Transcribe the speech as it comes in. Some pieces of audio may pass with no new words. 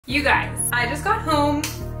You guys, I just got home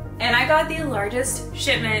and I got the largest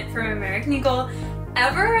shipment from American Eagle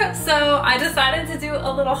ever, so I decided to do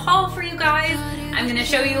a little haul for you guys. I'm gonna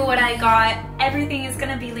show you what I got. Everything is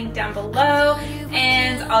gonna be linked down below,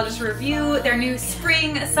 and I'll just review their new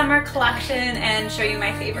spring summer collection and show you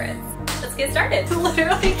my favorites. Let's get started.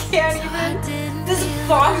 Literally can't even. This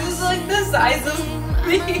box is like the size of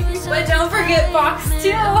me. But don't forget box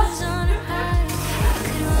 2.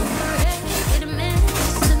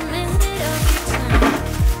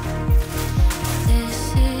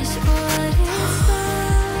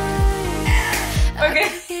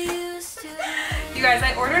 Okay. You guys,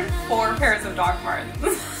 I ordered 4 pairs of Doc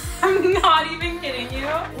Martens. I'm not even kidding you.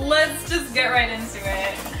 Let's just get right into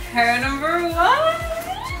it. Pair number 1.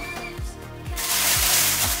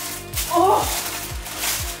 Oh,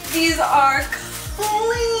 these are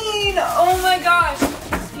clean. Oh my gosh.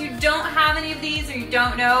 If you don't have any of these or you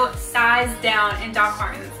don't know, size down in Doc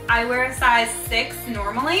Martens. I wear a size 6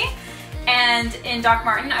 normally, and in Doc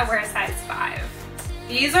Marten, I wear a size 5.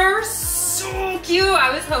 These are so cute.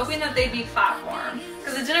 I was hoping that they'd be platform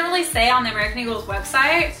because it didn't really say on the American Eagle's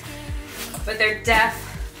website, but they're def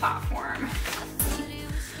platform.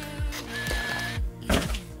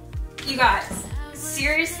 You guys,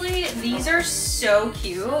 seriously, these are so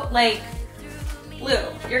cute. Like,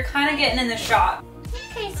 Lou, you're kind of getting in the shot.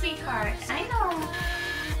 Okay, sweetheart, I know.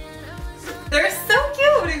 They're so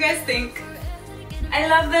cute. What do you guys think? I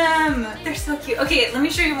love them. They're so cute. Okay, let me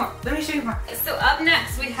show you more. So up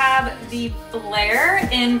next we have the Blair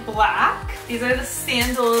in black. These are the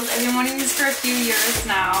sandals. I've been wanting these for a few years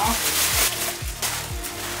now.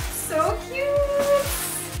 So cute.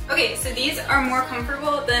 Okay, so these are more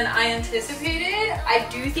comfortable than I anticipated. I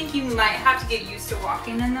do think you might have to get used to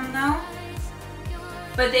walking in them though.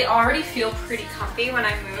 But they already feel pretty comfy when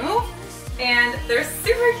I move. And they're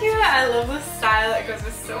super cute. I love the style. It goes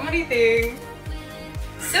with so many things.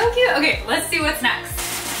 So cute. Okay, let's see what's next.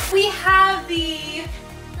 We have the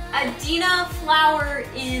Adina flower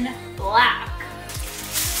in black.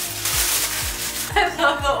 I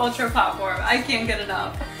love the ultra platform. I can't get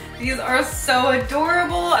enough. These are so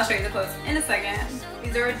adorable. I'll show you the clothes in a second.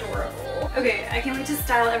 These are adorable. Okay, I can't wait to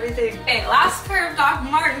style everything. Okay, last pair of Doc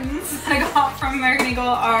Martens I got from American Eagle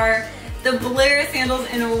are the Blair sandals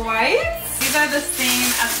in white. These are the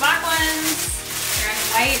same as black ones. They're in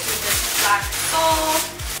white with this black sole.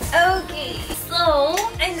 Okay, so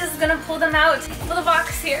I'm just gonna pull them out of the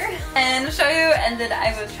box here and show you, and then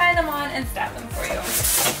I will try them on and style them for you.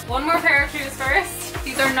 One more pair of shoes first.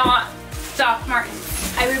 These are not Doc Martens.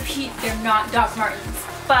 I repeat, they're not Doc Martens,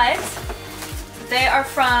 but they are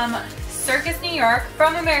from Circus New York,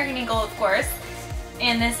 from American Eagle, of course.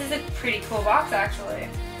 And this is a pretty cool box, actually.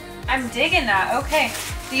 I'm digging that. Okay,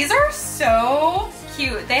 these are so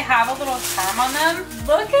cute. They have a little charm on them.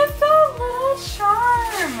 Look at the little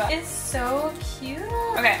charm. It's so cute.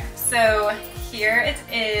 Okay, so here it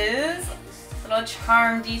is. Little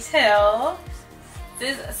charm detail.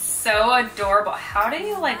 This is so adorable. How do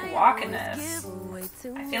you like walk in this?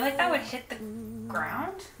 I feel like that would hit the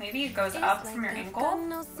ground. Maybe it goes up from your ankle.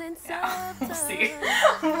 Yeah, we'll see.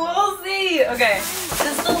 We'll see. Okay,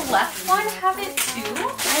 does the left one have it too?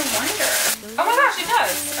 I wonder. Oh my gosh, it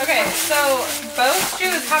does. Okay, so both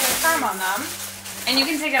shoes have a charm on them, and you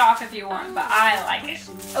can take it off if you want, but I like it.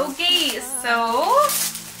 Okay, so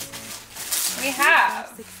we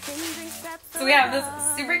have this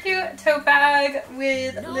super cute tote bag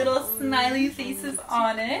with little smiley faces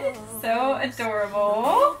on it. So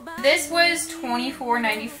adorable. This was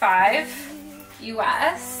 $24.95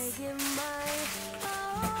 US.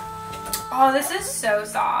 Oh, this is so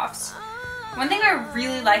soft. One thing I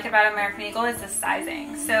really like about American Eagle is the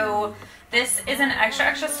sizing. So this is an extra,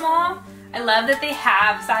 extra small. I love that they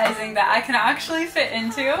have sizing that I can actually fit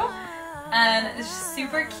into. And it's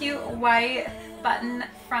super cute white button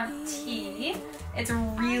front tee. It's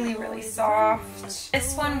really, really soft.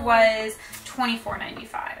 This one was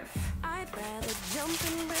 $24.95.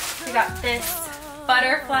 We got this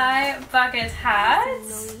butterfly bucket hat.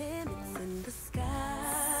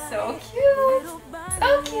 So cute.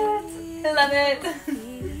 So cute. I love it.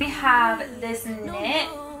 We have this knit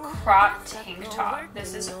crop tank top.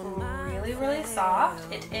 This is really, really soft.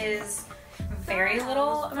 It is very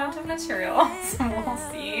little amount of material, so we'll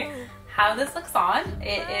see how this looks on.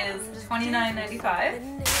 It is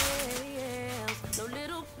 $29.95.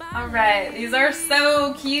 All right, these are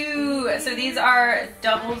so cute. So these are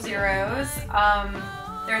double zeros.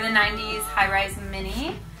 They're the 90s high-rise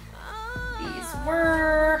mini. These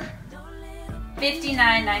were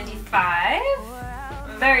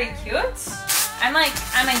 $59.95. Very cute. I'm a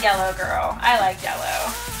yellow girl. I like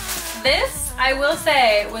yellow. This, I will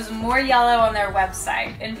say, was more yellow on their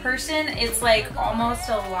website. In person, it's like almost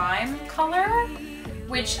a lime color,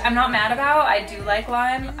 which I'm not mad about. I do like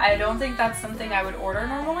lime. I don't think that's something I would order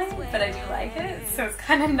normally, but I do like it, so it's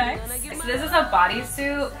kind of nice. So this is a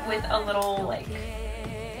bodysuit with a little like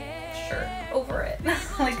shirt over it,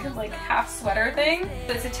 like half sweater thing.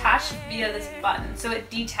 So it's attached via this button, so it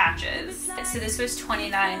detaches. So this was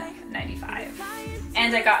 $29.95,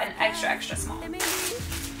 and I got an extra small.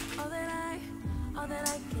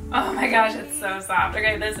 Oh my gosh, it's so soft.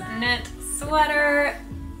 Okay, this knit sweater.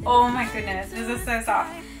 Oh my goodness, this is so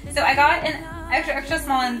soft. So I got an extra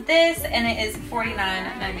small in this, and it is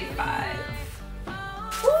 $49.95.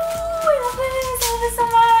 Ooh, I love this so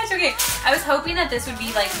much. Okay, I was hoping that this would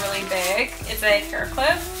be like really big. It's a hair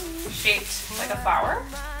clip shaped like a flower,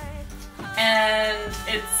 and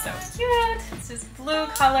it's so cute. It's this blue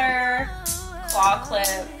color claw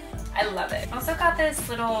clip. I love it. Also got this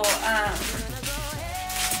little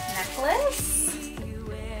necklace.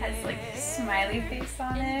 It has like a smiley face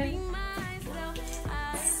on it.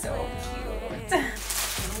 So cute.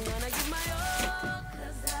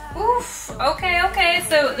 Oof. Okay.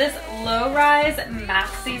 So this low-rise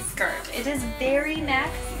maxi skirt. It is very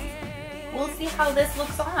maxi. We'll see how this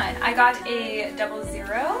looks on. I got a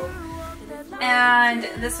 00, and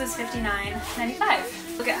this was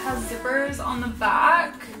 $59.95. Look at how zippers on the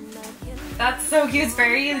back. That's so cute. It's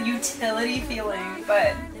very utility feeling,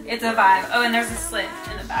 but it's a vibe. Oh, and there's a slit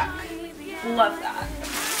in the back. Love that.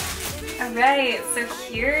 Alright, so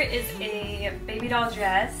here is a Babydoll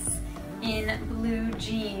dress in blue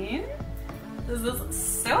jean. This is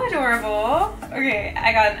so adorable. Okay,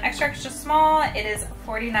 I got an extra small. It is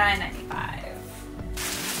 $49.95.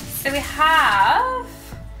 So we have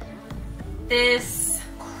this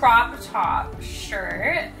crop top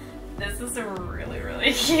shirt. This is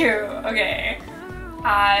really cute. Okay,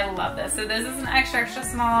 I love this. So this is an extra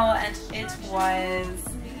small, and it was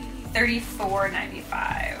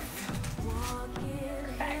 $34.95.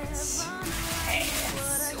 Perfect. Okay,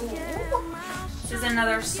 so this is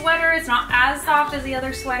another sweater. It's not as soft as the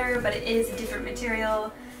other sweater, but it is a different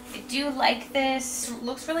material. I do like this. It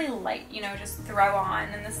looks really light, you know, just throw on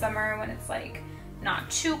in the summer when it's like not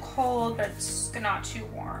too cold, but it's not too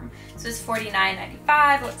warm. So it's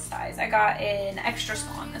 $49.95. What size? I got an extra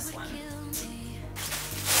small in this one.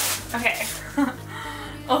 Okay.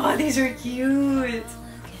 Oh, these are cute.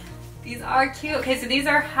 These are cute. Okay, so these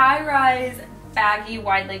are high-rise baggy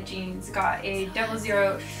wide leg jeans. Got a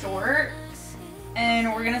 00 short,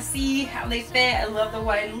 and we're gonna see how they fit. I love the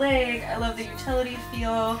wide leg. I love the utility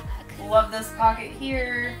feel. Love this pocket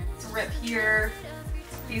here. It's a rip here.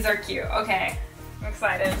 These are cute. Okay. I'm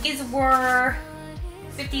excited. These were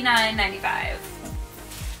 $59.95.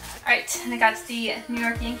 Alright, and I got the New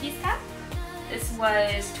York Yankees hat. This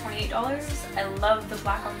was $28. I love the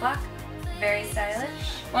black on black. Very stylish.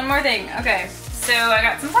 One more thing. Okay, so I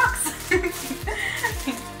got some socks.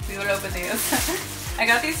 We will open these. I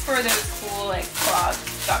got these for those cool like cloth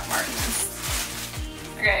Doc Martens.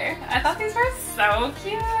 Okay, I thought these were so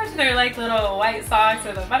cute. They're like little white socks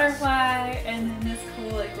with a butterfly, and then this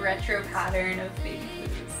cool like retro pattern of baby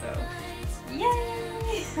blues. So,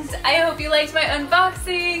 yay! I hope you liked my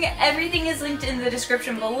unboxing. Everything is linked in the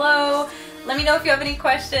description below. Let me know if you have any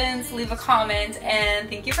questions. Leave a comment, and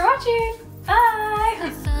thank you for watching.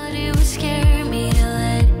 Bye!